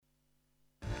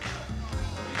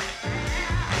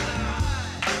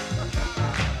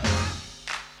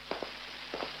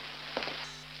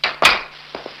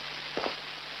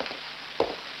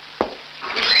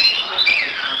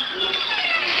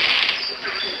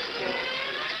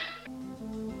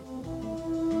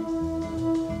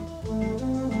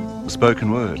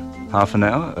Spoken Word, half an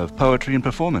hour of poetry and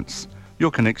performance, your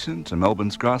connection to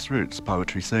Melbourne's grassroots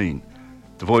poetry scene,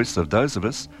 the voice of those of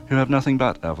us who have nothing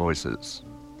but our voices.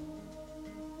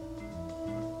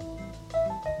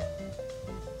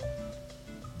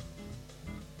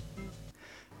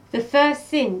 The first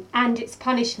sin and its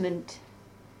punishment.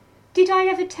 Did I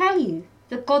ever tell you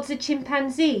that God's a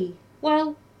chimpanzee?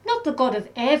 Well, not the God of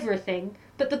everything,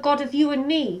 but the God of you and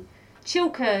me.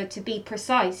 Chilka, to be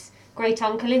precise, great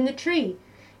uncle in the tree.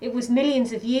 It was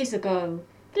millions of years ago.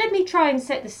 Let me try and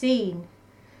set the scene.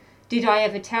 Did I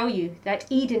ever tell you that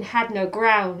Eden had no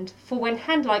ground, for when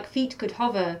hand-like feet could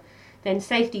hover, then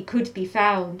safety could be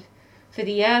found? For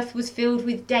the earth was filled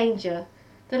with danger,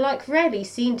 the like rarely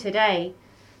seen today,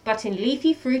 but in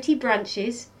leafy fruity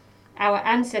branches our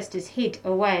ancestors hid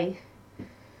away.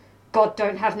 God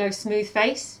don't have no smooth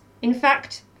face. In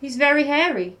fact, he's very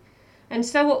hairy, and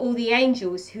so are all the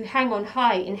angels who hang on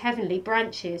high in heavenly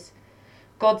branches.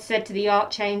 God said to the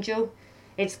archangel,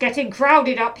 "It's getting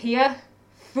crowded up here.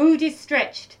 Food is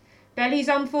stretched, bellies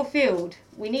unfulfilled.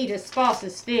 We need a sparser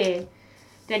sphere."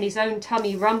 Then his own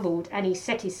tummy rumbled, and he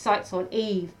set his sights on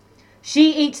Eve.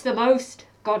 "She eats the most,"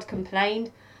 God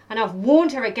complained, "and I've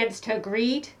warned her against her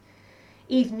greed."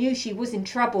 Eve knew she was in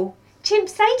trouble. "Chimp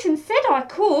Satan said I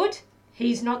could."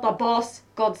 "He's not the boss,"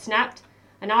 God snapped,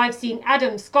 "and I've seen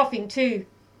Adam scoffing too."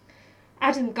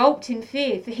 Adam gulped in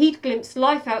fear, for he'd glimpsed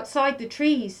life outside the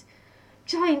trees.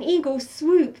 Giant eagles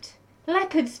swooped,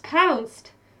 leopards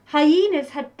pounced, hyenas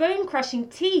had bone-crushing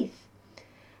teeth.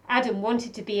 Adam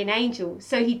wanted to be an angel,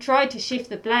 so he tried to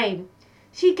shift the blame.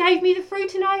 "She gave me the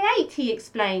fruit and I ate," he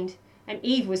explained, and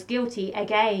Eve was guilty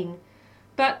again.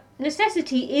 But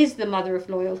necessity is the mother of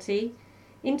loyalty.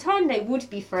 In time they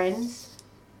would be friends.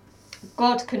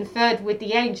 God conferred with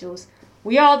the angels.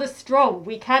 "We are the strong,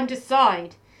 we can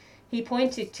decide." He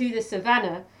pointed to the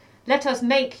savannah. "Let us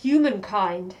make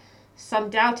humankind."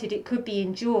 Some doubted it could be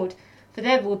endured, for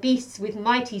there were beasts with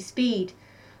mighty speed.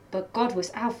 But God was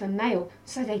alpha male,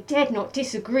 so they dared not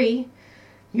disagree.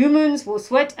 "Humans will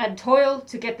sweat and toil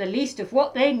to get the least of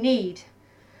what they need."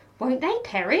 "Won't they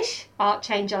perish?"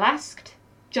 Archangel asked.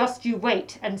 "Just you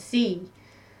wait and see."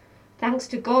 Thanks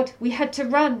to God we had to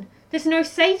run. There's no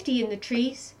safety in the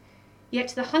trees. Yet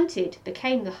the hunted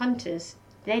became the hunters.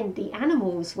 Then the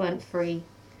animals weren't free.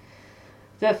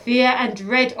 "The fear and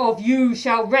dread of you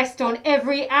shall rest on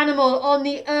every animal on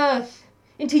the earth.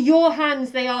 Into your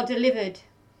hands they are delivered."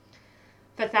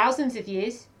 For thousands of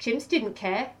years, chimps didn't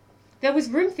care. There was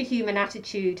room for human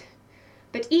attitude.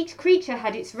 But each creature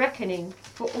had its reckoning,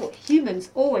 for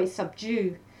humans always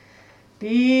subdue.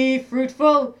 "Be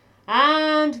fruitful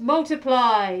and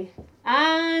multiply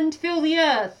and fill the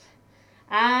earth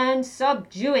and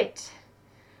subdue it,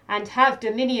 and have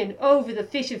dominion over the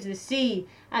fish of the sea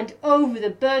and over the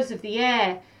birds of the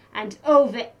air and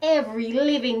over every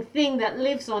living thing that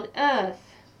lives on earth."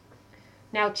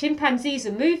 Now chimpanzees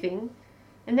are moving,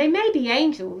 and they may be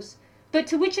angels, but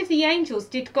to which of the angels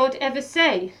did God ever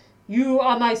say, "You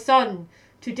are my son,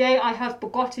 today I have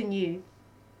begotten you"?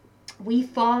 We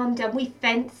farmed and we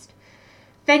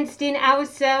fenced in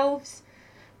ourselves,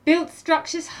 built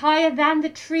structures higher than the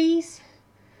trees.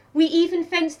 We even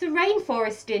fenced the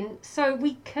rainforest in, so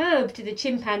we curbed the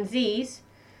chimpanzees.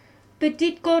 But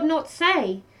did God not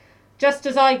say, "Just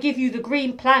as I give you the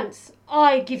green plants,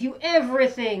 I give you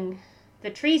everything"? The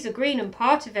trees are green and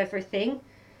part of everything.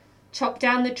 Chop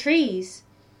down the trees.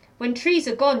 When trees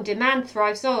are gone, demand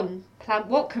thrives on. Plant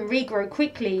what can regrow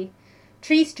quickly.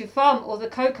 Trees to farm or the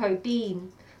cocoa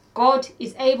bean. God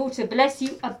is able to bless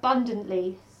you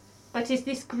abundantly. But is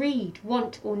this greed,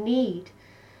 want, or need?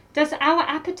 Does our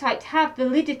appetite have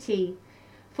validity?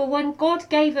 For when God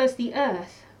gave us the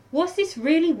earth, was this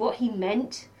really what he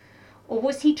meant? Or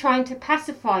was he trying to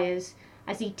pacify us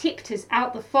as he tipped us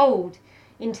out the fold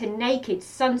into naked,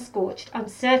 sun-scorched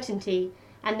uncertainty,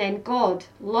 and then God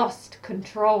lost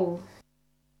control?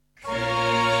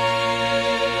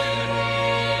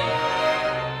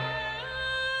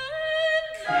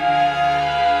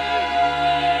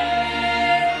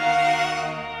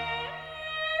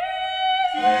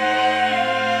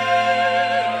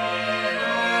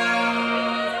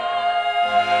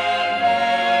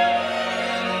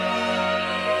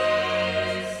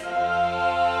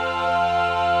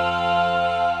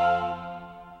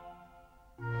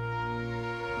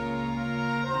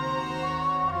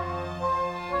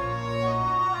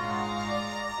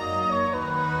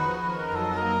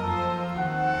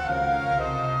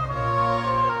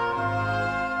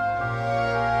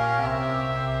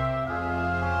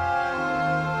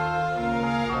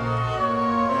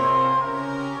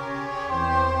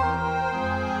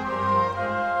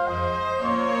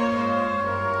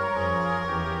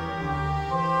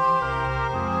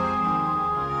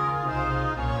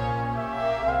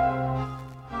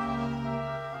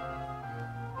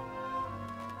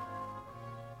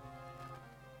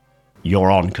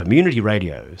 You're on Community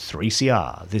Radio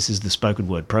 3CR. This is the spoken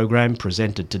word program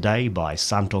presented today by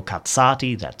Santo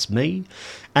Cazzati, that's me,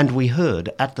 and we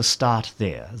heard at the start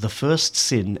there The First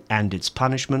Sin and Its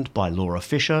Punishment by Laura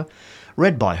Fisher,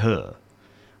 read by her.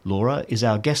 Laura is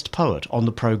our guest poet on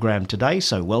the program today,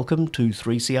 so welcome to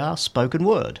 3CR Spoken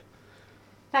Word.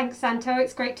 Thanks, Santo.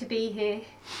 It's great to be here.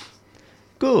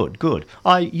 Good, good.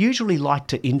 I usually like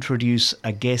to introduce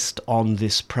a guest on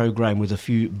this program with a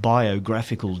few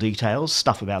biographical details,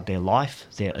 stuff about their life,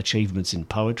 their achievements in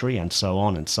poetry, and so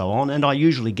on and so on. And I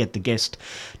usually get the guest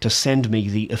to send me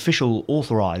the official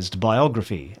authorised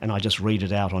biography, and I just read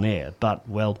it out on air. But,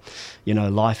 well, you know,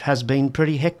 life has been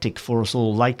pretty hectic for us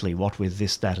all lately, what with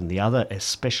this, that and the other,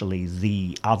 especially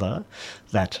the other,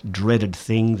 that dreaded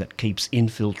thing that keeps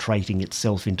infiltrating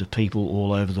itself into people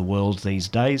all over the world these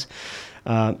days.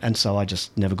 And so I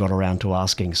just never got around to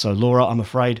asking. So, Laura, I'm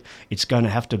afraid it's going to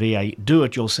have to be a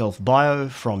do-it-yourself bio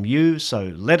from you,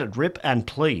 so let it rip, and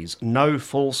please, no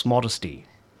false modesty.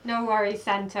 No worries,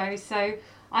 Santo. So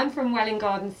I'm from Welwyn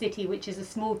Garden City, which is a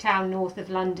small town north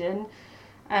of London.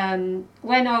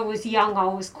 When I was young, I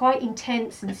was quite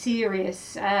intense and serious.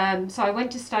 So I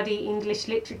went to study English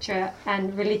literature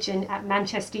and religion at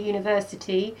Manchester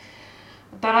University.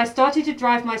 But I started to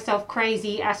drive myself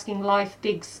crazy asking life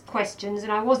big questions,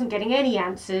 and I wasn't getting any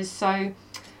answers, so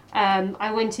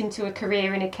I went into a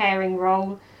career in a caring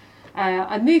role.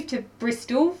 I moved to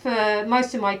Bristol for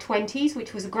most of my 20s,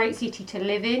 which was a great city to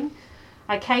live in.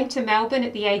 I came to Melbourne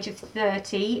at the age of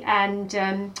 30, and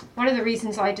one of the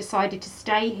reasons I decided to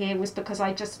stay here was because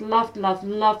I just loved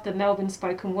the Melbourne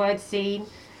spoken word scene.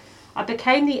 I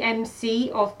became the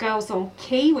MC of Girls on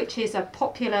Key, which is a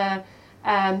popular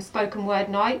spoken word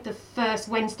night, the first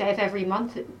Wednesday of every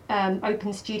month at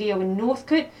Open Studio in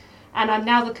Northcote, and I'm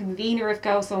now the convener of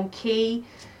Girls on Key.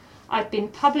 I've been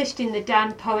published in the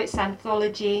Dan Poets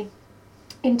Anthology.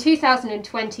 In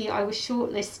 2020 I was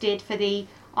shortlisted for the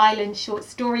Island Short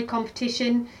Story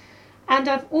Competition, and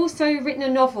I've also written a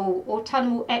novel,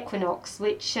 Autumnal Equinox,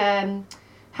 which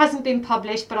hasn't been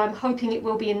published, but I'm hoping it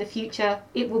will be in the future.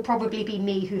 It will probably be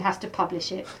me who has to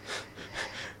publish it.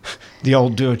 The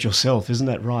old do-it-yourself, isn't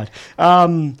that right?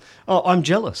 I'm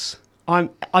jealous. I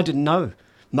didn't know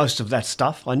most of that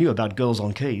stuff. I knew about Girls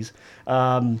on Keys.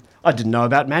 I didn't know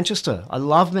about Manchester. I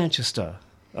love Manchester.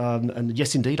 And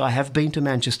yes, indeed, I have been to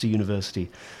Manchester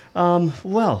University.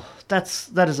 Well, that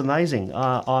is amazing.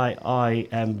 I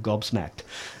am gobsmacked.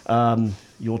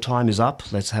 Your time is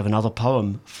up. Let's have another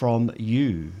poem from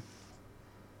you.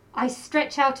 I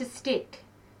stretch out a stick,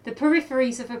 the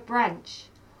peripheries of a branch.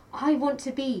 I want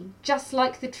to be just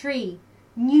like the tree,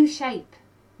 new shape,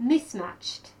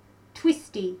 mismatched,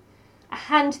 twisty, a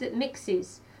hand that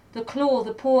mixes, the claw,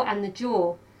 the paw and the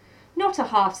jaw. Not a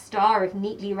half star of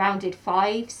neatly rounded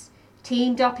fives,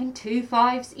 teamed up in 2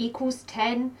 5s equals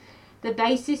 10, the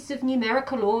basis of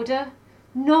numerical order.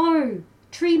 No,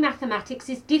 tree mathematics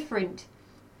is different.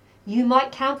 You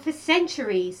might count for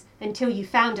centuries until you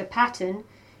found a pattern.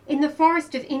 In the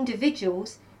forest of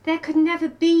individuals, there could never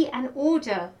be an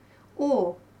order.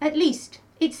 Or, at least,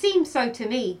 it seemed so to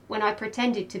me when I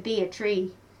pretended to be a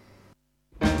tree.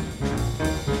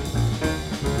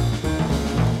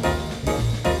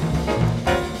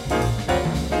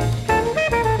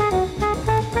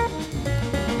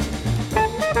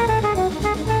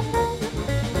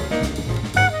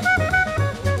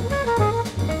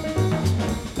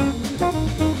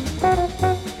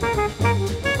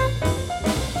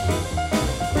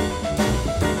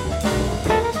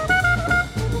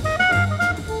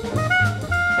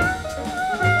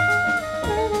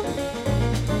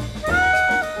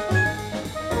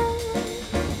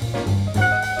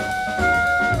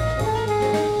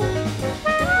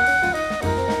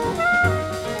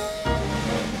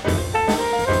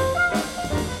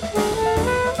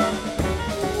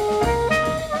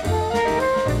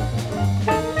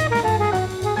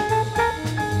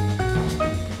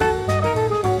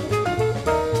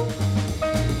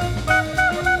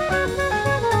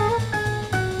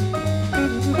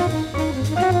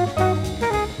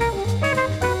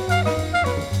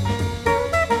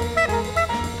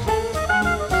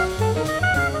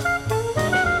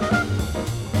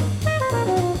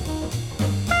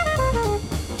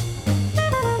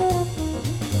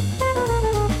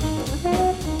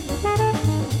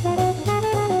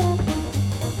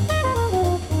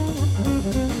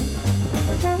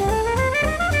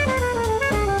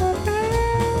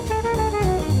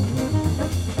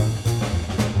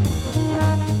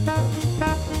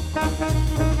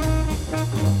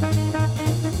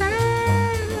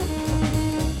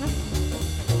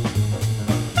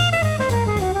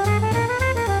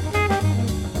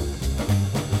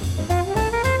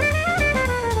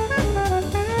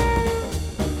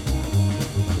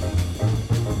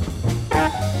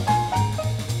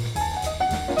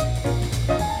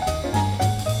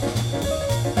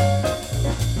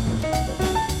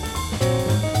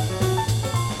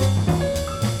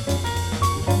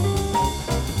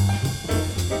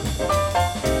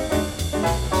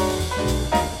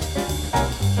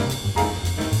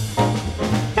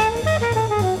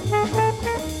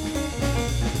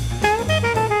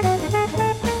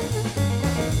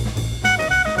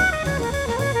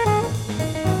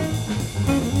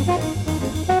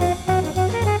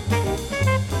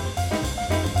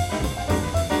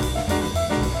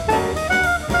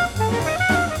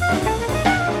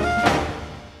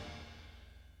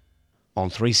 On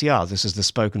 3CR, this is the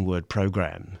Spoken Word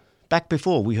program. Back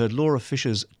before, we heard Laura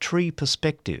Fisher's Tree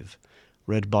Perspective,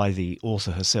 read by the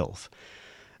author herself.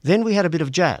 Then we had a bit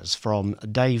of jazz from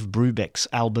Dave Brubeck's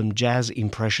album Jazz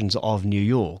Impressions of New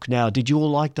York. Now, did you all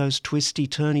like those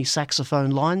twisty-turny saxophone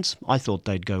lines? I thought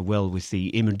they'd go well with the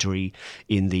imagery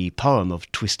in the poem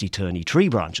of twisty-turny tree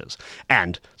branches.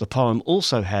 And the poem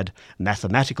also had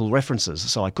mathematical references,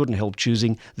 so I couldn't help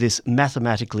choosing this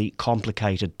mathematically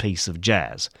complicated piece of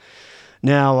jazz.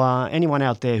 Now, anyone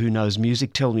out there who knows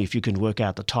music, tell me if you can work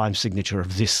out the time signature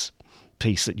of this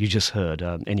piece that you just heard.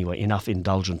 Anyway, enough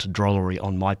indulgent drollery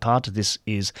on my part. This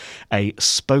is a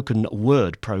spoken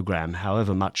word program,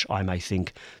 however much I may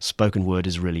think spoken word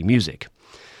is really music.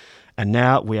 And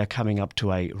now we are coming up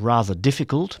to a rather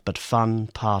difficult but fun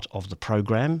part of the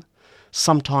program.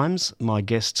 Sometimes my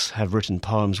guests have written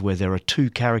poems where there are two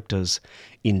characters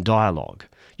in dialogue.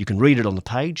 You can read it on the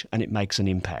page and it makes an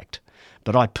impact.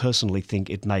 But I personally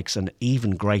think it makes an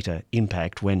even greater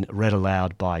impact when read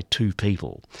aloud by two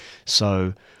people.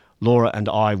 So Laura and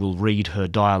I will read her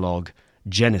dialogue,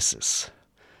 Genesis.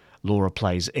 Laura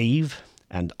plays Eve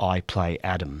and I play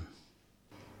Adam.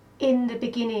 In the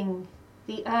beginning,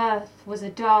 the earth was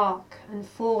a dark and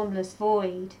formless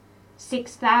void,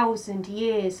 6,000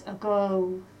 years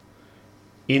ago.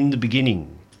 In the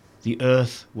beginning, the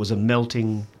earth was a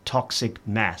melting, toxic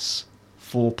mass,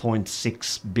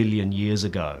 4.6 billion years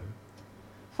ago.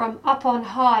 From up on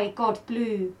high God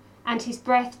blew, and his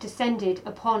breath descended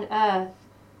upon earth,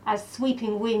 as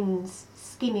sweeping winds,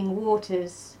 skimming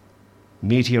waters.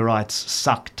 Meteorites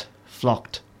sucked,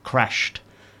 flocked, crashed,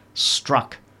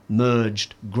 struck,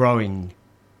 merged, growing.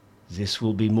 This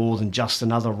will be more than just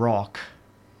another rock.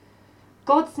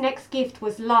 God's next gift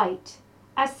was light,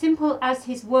 as simple as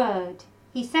his word.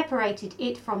 He separated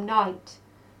it from night.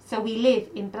 So we live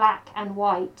in black and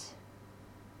white.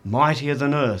 Mightier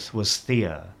than earth was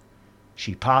Thea.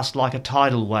 She passed like a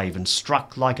tidal wave and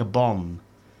struck like a bomb.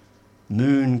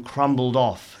 Moon crumbled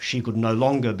off, she could no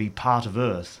longer be part of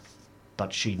earth.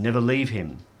 But she'd never leave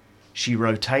him. She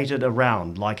rotated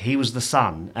around like he was the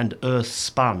sun, and earth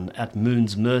spun at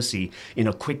Moon's mercy in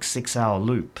a quick 6-hour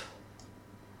loop.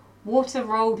 Water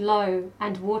rolled low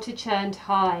and water churned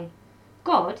high.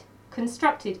 God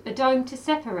constructed a dome to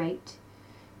separate.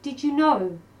 Did you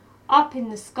know? Up in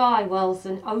the sky wells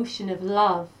an ocean of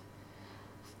love.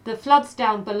 The floods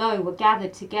down below were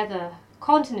gathered together,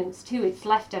 continents to its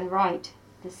left and right.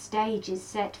 The stage is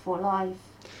set for life.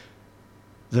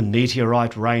 The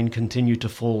meteorite rain continued to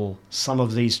fall. Some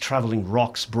of these travelling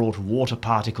rocks brought water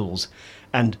particles,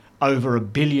 and over 1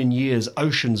 billion years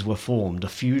oceans were formed, a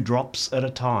few drops at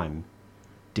a time.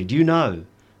 Did you know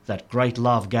that great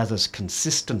love gathers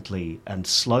consistently and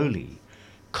slowly?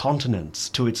 Continents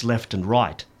to its left and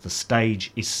right, the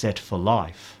stage is set for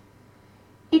life.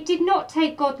 It did not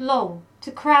take God long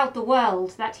to crowd the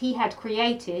world that he had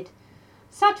created.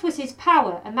 Such was his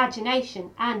power,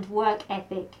 imagination, and work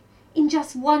ethic. In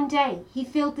just one day he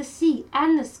filled the sea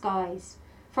and the skies,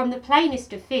 from the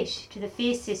plainest of fish to the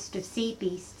fiercest of sea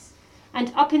beasts.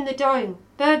 And up in the dome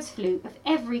birds flew of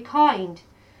every kind,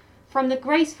 from the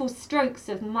graceful strokes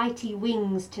of mighty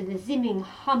wings to the zimming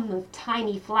hum of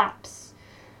tiny flaps.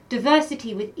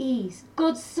 Diversity with ease.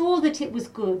 God saw that it was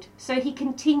good, so he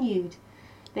continued.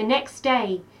 The next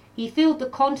day he filled the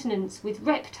continents with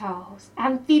reptiles,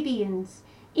 amphibians,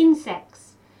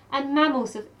 insects, and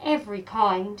mammals of every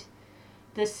kind.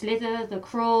 The slither, the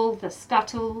crawl, the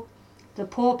scuttle, the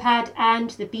paw pad and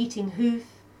the beating hoof.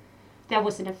 There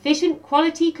was an efficient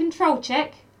quality control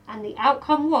check, and the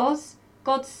outcome was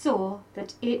God saw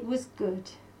that it was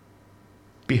good.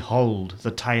 Behold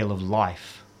the tale of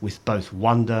life, with both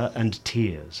wonder and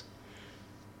tears.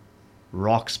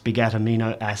 Rocks begat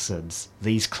amino acids.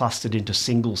 These clustered into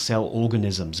single-cell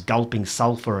organisms, gulping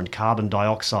sulfur and carbon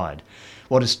dioxide.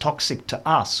 What is toxic to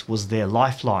us was their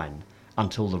lifeline,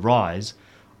 until the rise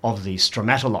of the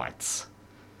stromatolites.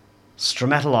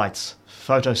 Stromatolites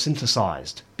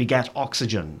photosynthesized, begat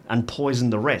oxygen, and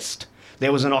poisoned the rest.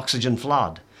 There was an oxygen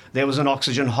flood. There was an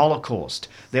oxygen holocaust.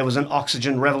 There was an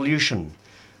oxygen revolution.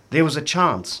 There was a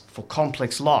chance for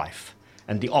complex life,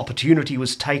 and the opportunity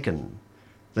was taken.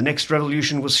 The next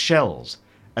revolution was shells,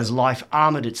 as life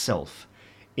armoured itself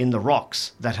in the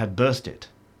rocks that had birthed it.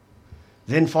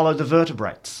 Then followed the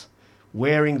vertebrates,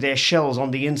 wearing their shells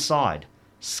on the inside.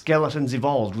 Skeletons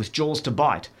evolved with jaws to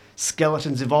bite.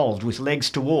 Skeletons evolved with legs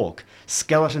to walk.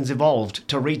 Skeletons evolved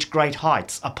to reach great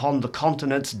heights. Upon the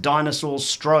continents dinosaurs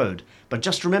strode. But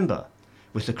just remember,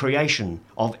 with the creation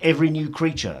of every new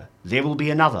creature, there will be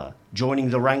another joining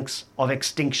the ranks of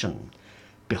extinction.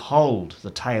 Behold the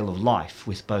tale of life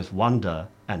with both wonder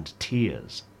and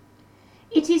tears.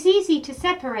 It is easy to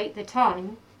separate the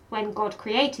time when God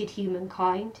created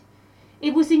humankind.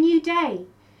 It was a new day,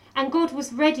 and God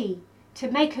was ready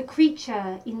to make a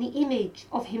creature in the image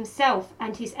of himself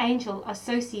and his angel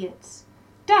associates.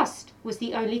 Dust was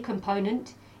the only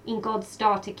component in God's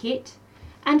starter kit,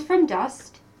 and from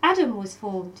dust Adam was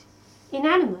formed,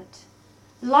 inanimate,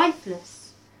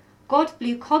 lifeless. God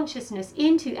blew consciousness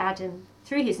into Adam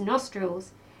through his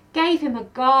nostrils, gave him a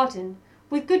garden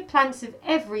with good plants of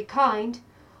every kind,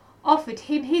 offered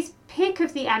him his pick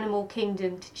of the animal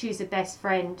kingdom to choose a best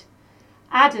friend.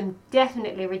 Adam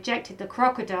definitely rejected the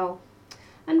crocodile,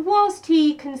 and whilst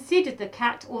he considered the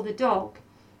cat or the dog,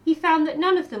 he found that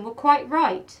none of them were quite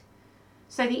right.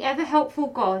 So the ever-helpful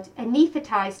God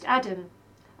anaesthetised Adam,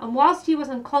 and whilst he was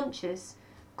unconscious,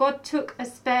 God took a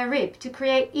spare rib to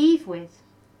create Eve with.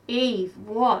 Eve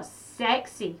was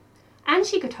sexy, and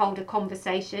she could hold a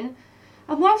conversation,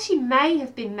 and while she may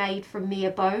have been made from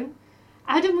mere bone,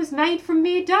 Adam was made from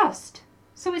mere dust,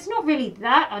 so it's not really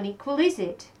that unequal, is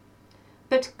it?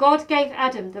 But God gave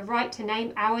Adam the right to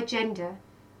name our gender,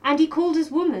 and he called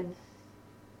us woman.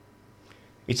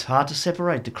 It's hard to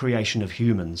separate the creation of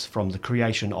humans from the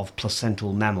creation of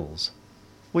placental mammals.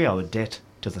 We owe a debt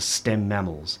to the stem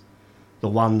mammals, the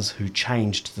ones who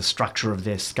changed the structure of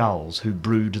their skulls, who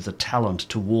brewed the talent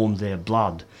to warm their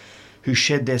blood, who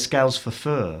shed their scales for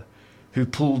fur, who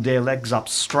pulled their legs up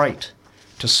straight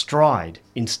to stride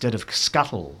instead of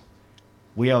scuttle.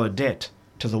 We owe a debt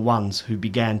to the ones who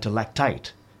began to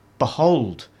lactate.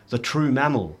 Behold the true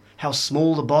mammal, how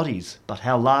small the bodies, but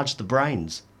how large the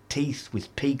brains, teeth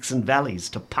with peaks and valleys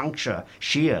to puncture,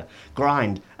 shear,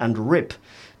 grind and rip.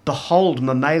 Behold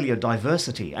mammalia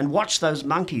diversity, and watch those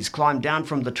monkeys climb down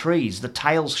from the trees. The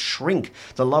tails shrink,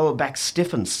 the lower back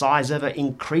stiffens, size ever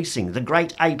increasing. The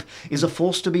great ape is a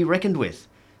force to be reckoned with,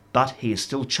 but he is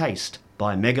still chased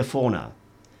by megafauna.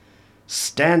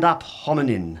 Stand up,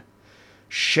 hominin.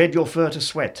 Shed your fur to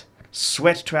sweat,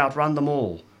 sweat to outrun them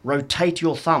all. Rotate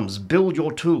your thumbs, build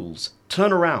your tools,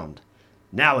 turn around.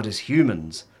 Now it is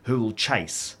humans who will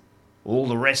chase. All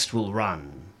the rest will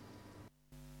run.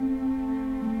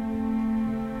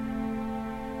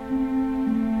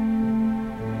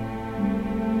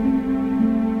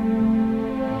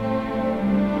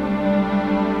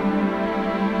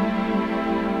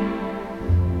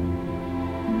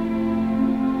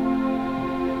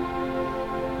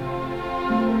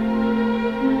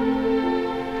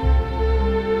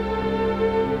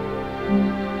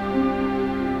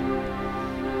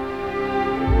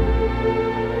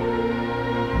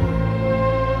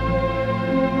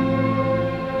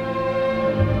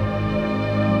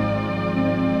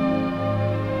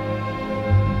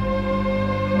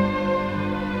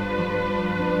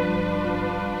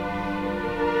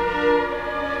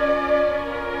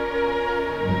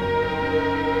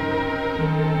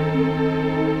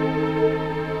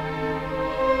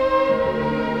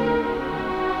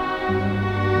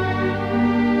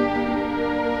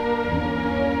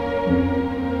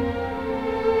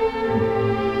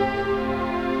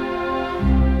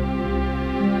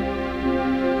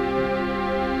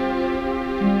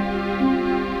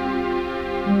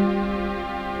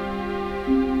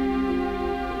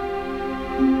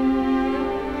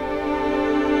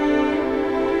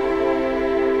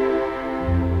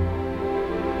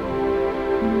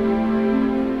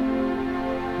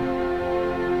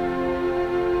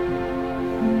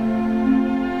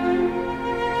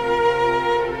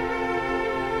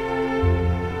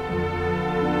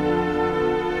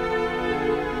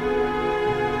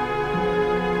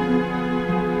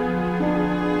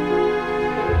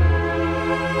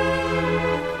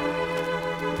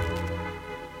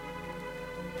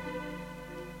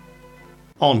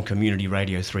 On Community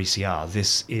Radio 3CR,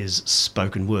 this is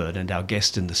Spoken Word, and our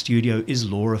guest in the studio is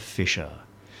Laura Fisher.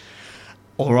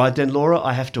 All right then, Laura,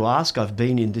 I have to ask, I've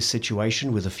been in this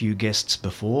situation with a few guests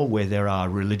before where there are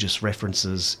religious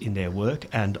references in their work,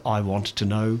 and I want to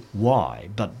know why.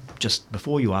 But just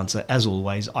before you answer, as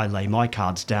always, I lay my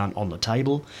cards down on the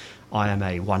table. I am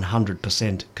a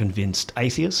 100% convinced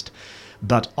atheist.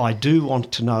 But I do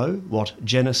want to know what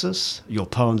Genesis, your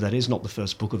poem that is, not the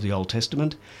first book of the Old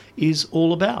Testament, is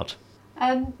all about.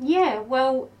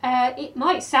 It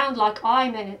might sound like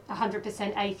I'm a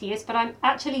 100% atheist, but I'm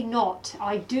actually not.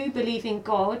 I do believe in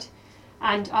God,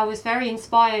 and I was very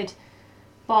inspired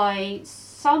by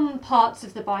some parts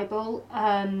of the Bible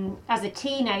as a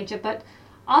teenager, but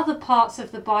other parts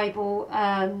of the Bible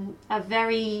are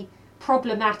very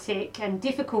problematic and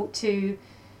difficult to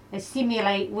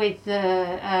assimilate with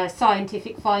the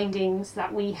scientific findings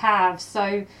that we have.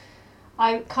 So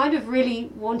I kind of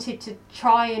really wanted to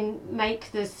try and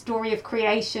make the story of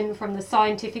creation from the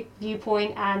scientific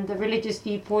viewpoint and the religious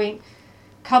viewpoint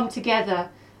come together.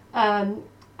 And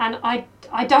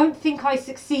I don't think I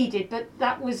succeeded, but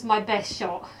that was my best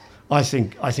shot. I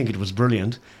think it was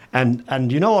brilliant.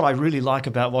 And you know what I really like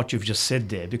about what you've just said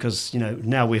there, because, you know,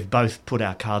 now we've both put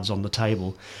our cards on the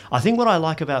table. I think what I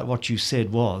like about what you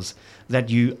said was that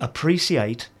you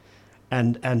appreciate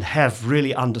and have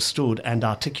really understood and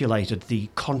articulated the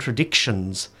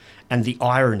contradictions and the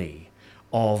irony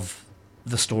of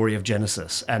the story of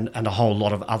Genesis and a whole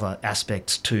lot of other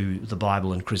aspects to the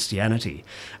Bible and Christianity.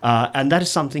 And that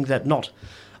is something that not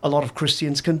a lot of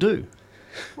Christians can do.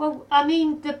 Well, I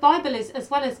mean, the Bible is, as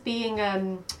well as being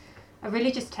a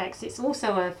religious text, it's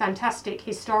also a fantastic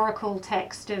historical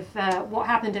text of what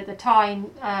happened at the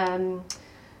time.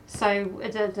 So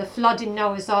the flood in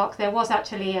Noah's Ark, there was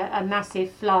actually a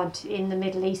massive flood in the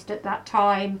Middle East at that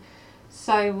time.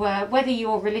 So whether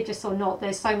you're religious or not,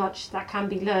 there's so much that can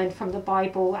be learned from the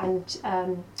Bible,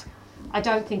 and I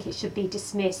don't think it should be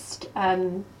dismissed.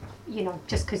 You know,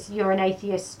 just because you're an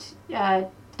atheist,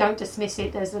 don't dismiss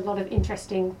it. There's a lot of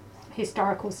interesting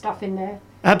historical stuff in there.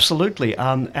 Absolutely.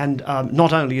 And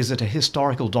not only is it a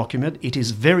historical document, it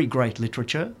is very great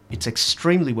literature. It's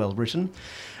extremely well written.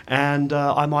 And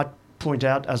I might point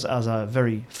out, as a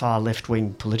very far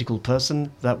left-wing political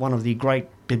person, that one of the great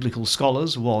biblical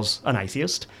scholars was an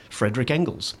atheist, Frederick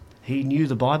Engels. He knew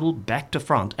the Bible back to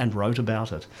front and wrote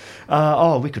about it.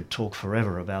 We could talk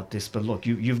forever about this, but look,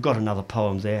 you've got another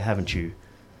poem there, haven't you?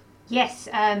 Yes,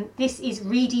 this is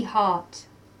Reedy Heart.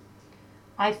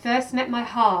 I first met my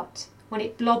heart when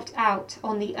it blobbed out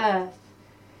on the earth,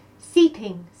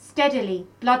 seeping steadily,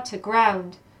 blood to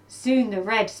ground. Soon the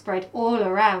red spread all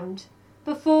around.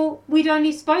 Before, we'd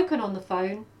only spoken on the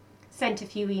phone, sent a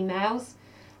few emails,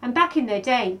 and back in their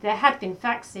day there had been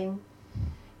faxing.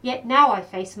 Yet now I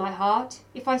face my heart,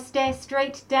 if I stare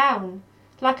straight down,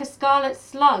 like a scarlet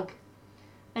slug,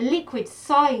 a liquid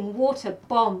sighing water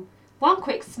bomb. One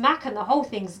quick smack and the whole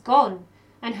thing's gone.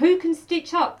 And who can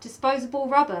stitch up disposable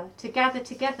rubber to gather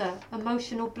together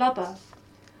emotional blubber?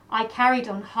 I carried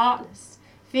on heartless,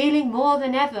 feeling more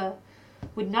than ever,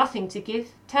 with nothing to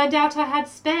give. Turned out I had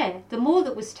spare. The more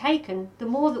that was taken, the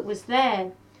more that was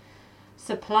there.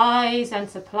 Supplies and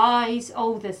supplies,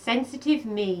 oh the sensitive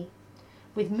me,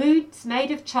 with moods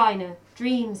made of china,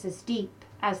 dreams as deep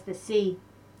as the sea.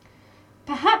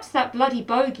 Perhaps that bloody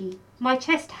bogey my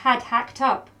chest had hacked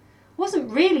up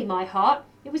wasn't really my heart,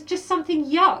 it was just something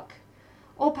yuck.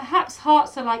 Or perhaps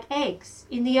hearts are like eggs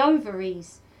in the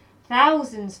ovaries,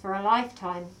 thousands for a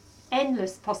lifetime,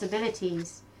 endless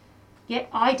possibilities. Yet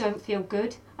I don't feel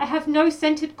good, I have no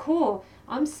centered core,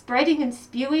 I'm spreading and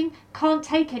spewing, can't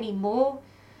take any more.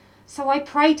 So I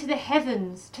pray to the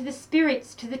heavens, to the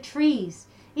spirits, to the trees.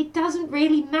 It doesn't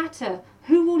really matter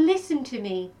who will listen to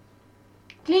me.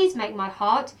 Please make my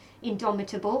heart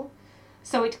indomitable,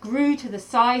 so it grew to the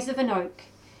size of an oak,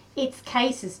 its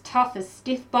case as tough as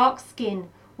stiff bark skin,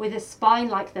 with a spine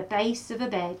like the base of a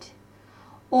bed.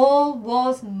 All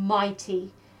was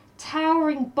mighty,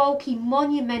 towering, bulky,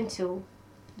 monumental.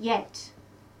 Yet,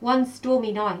 one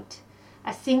stormy night,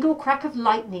 a single crack of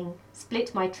lightning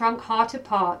split my trunk heart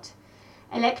apart.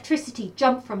 Electricity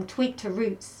jumped from twig to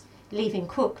roots, leaving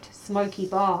cooked, smoky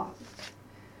bark.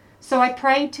 So I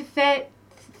prayed to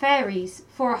fairies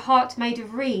for a heart made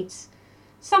of reeds,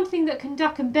 something that can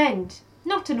duck and bend,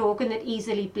 not an organ that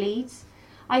easily bleeds.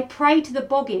 I pray to the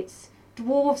boggits,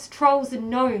 dwarves, trolls and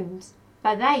gnomes,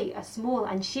 but they are small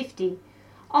and shifty.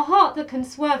 A heart that can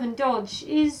swerve and dodge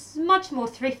is much more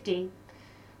thrifty.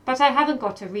 But I haven't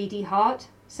got a reedy heart,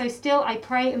 so still I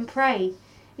pray and pray.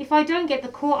 If I don't get the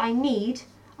core I need,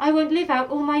 I won't live out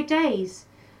all my days.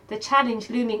 The challenge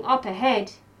looming up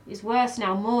ahead is worse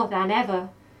now more than ever.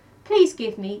 Please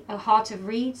give me a heart of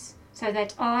reeds, so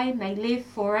that I may live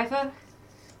forever.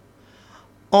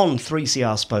 On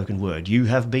 3CR Spoken Word, you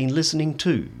have been listening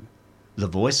to the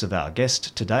voice of our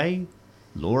guest today,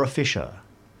 Laura Fisher.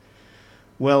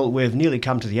 Well, we've nearly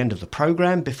come to the end of the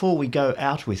program. Before we go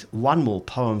out with one more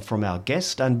poem from our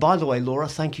guest, and by the way, Laura,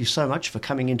 thank you so much for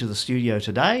coming into the studio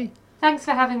today. Thanks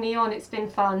for having me on, it's been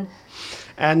fun.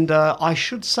 And I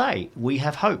should say, we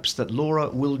have hopes that Laura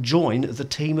will join the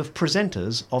team of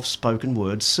presenters of Spoken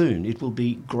Word soon. It will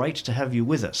be great to have you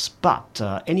with us. But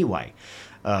anyway,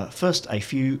 first a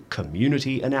few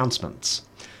community announcements.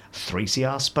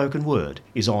 3CR Spoken Word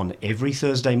is on every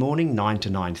Thursday morning, 9 to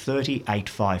 9:30,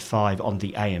 855 on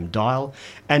the AM dial,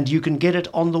 and you can get it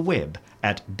on the web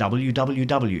at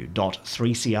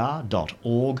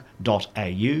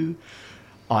www.3cr.org.au,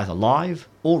 either live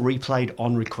or replayed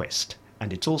on request.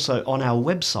 And it's also on our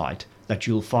website, that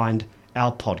you'll find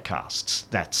our podcasts.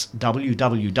 That's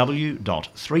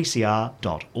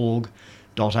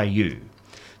www.3cr.org.au.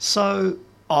 So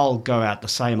I'll go out the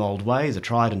same old way, the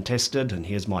tried and tested, and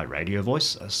here's my radio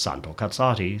voice, Santo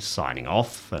Katsati, signing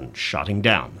off and shutting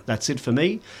down. That's it for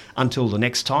me. Until the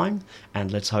next time,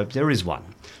 and let's hope there is one.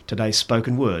 Today's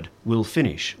spoken word will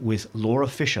finish with Laura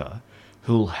Fisher,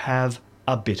 who'll have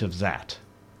a bit of that.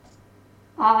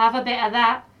 I'll have a bit of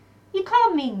that. You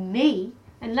can't mean me,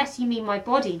 unless you mean my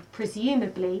body,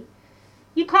 presumably.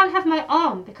 You can't have my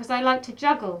arm because I like to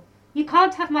juggle. You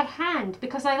can't have my hand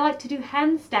because I like to do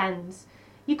handstands.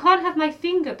 You can't have my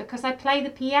finger because I play the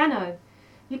piano.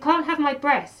 You can't have my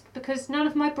breast because none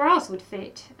of my bras would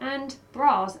fit, and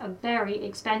bras are very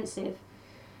expensive.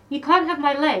 You can't have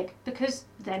my leg because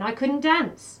then I couldn't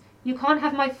dance. You can't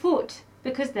have my foot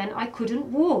because then I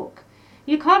couldn't walk.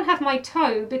 You can't have my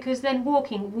toe because then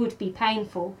walking would be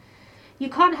painful. You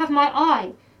can't have my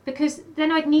eye because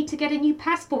then I'd need to get a new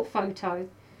passport photo.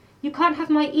 You can't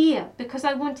have my ear because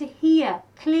I want to hear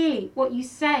clearly what you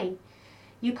say.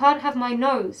 You can't have my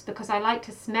nose because I like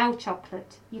to smell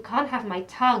chocolate. You can't have my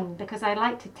tongue because I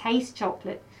like to taste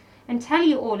chocolate. And tell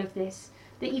you all of this,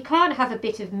 that you can't have a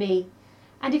bit of me.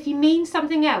 And if you mean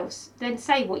something else, then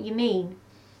say what you mean.